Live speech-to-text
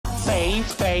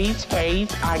Face,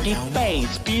 I get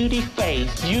face, beauty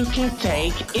face. You can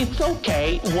take, it's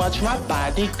okay. Watch my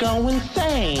body go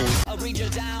insane. I'll reach you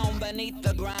down beneath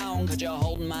the ground. Could you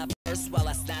hold my purse while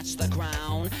I snatch the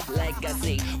crown?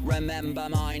 Legacy, remember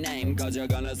my name, cause you're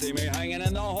gonna see me hanging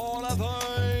in the Hall of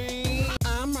Fame.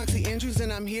 I'm Roxy Andrews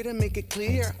and I'm here to make it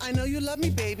clear. I know you love me,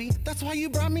 baby, that's why you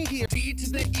brought me here. B to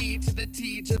the E to the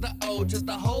T to the O, just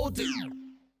the whole dude.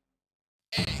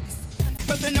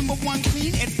 But the number one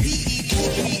queen is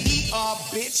P-E-E-E-E-R,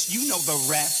 bitch, you know the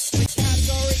rest. The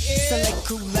category is Select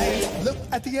Kool-Aid. Look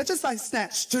at the edges I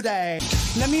snatched today.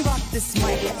 Let me rock this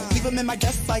mic, leave them in my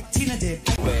dust like Tina did.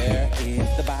 Where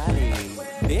is the body?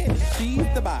 Bitch, she's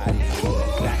the body.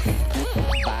 Black is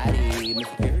the body, Miss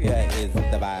Superior is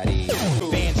the body.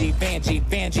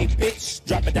 Vanjie, bitch.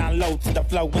 Drop it down low to the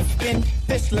flow and spin.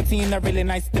 This Latina, really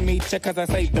nice to meet ya, cause I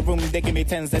saved the room, they give me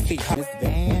tens to see. Miss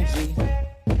Vanjie,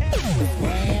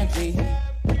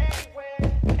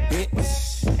 bitch.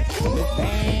 Miss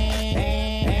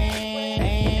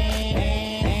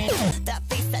That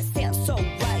face that sounds so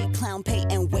right. Clown pay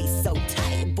and waist so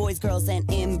tight. Boys, girls, and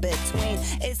in between.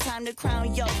 It's time to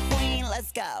crown your queen.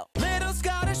 Let's go. Little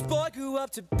Scottish boy grew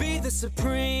up to be the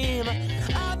supreme.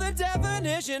 I'm the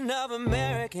definition of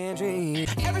American dream.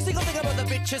 Every single thing about the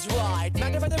bitch is right.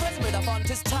 Magnify the resume, the font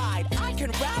is tied. I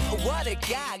can rap, what a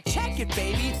gag. Check it,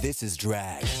 baby. This is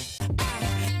drag.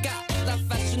 I got the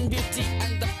fashion, beauty,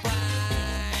 and the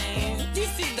pride. You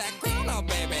see that girl, oh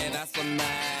baby, that's for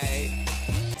me.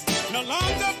 No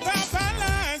longer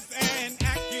paralyzed and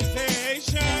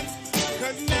accusation,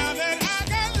 cause now that I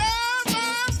got love,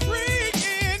 I'm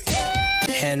freaking.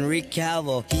 Henry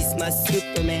Cavill, he's my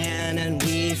Superman, and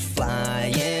we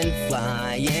flying.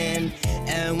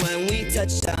 And when we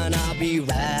touch down, I'll be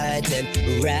riding.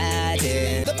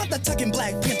 The mother talking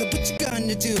Black Panther, what you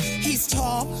gonna do? He's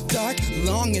tall, dark,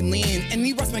 long, and lean, and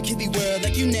he rocks my kitty world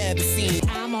like you never seen.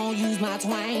 I'm gonna use my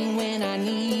twang when I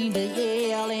need to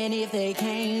yell, and if they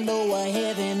can't lower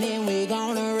heaven, then we're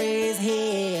gonna raise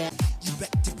hell. You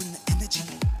better to bring the energy,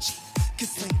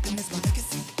 cause Lincoln is my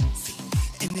legacy.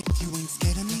 And if you ain't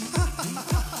scared of me,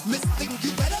 Miss Thing,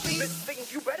 you better be. Miss Thing,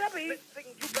 you better be.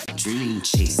 Dream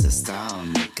chaser, style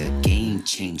maker, game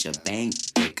changer, bank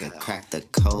breaker, crack the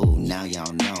code. Now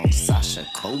y'all know Sasha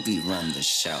Kobe run the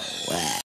show.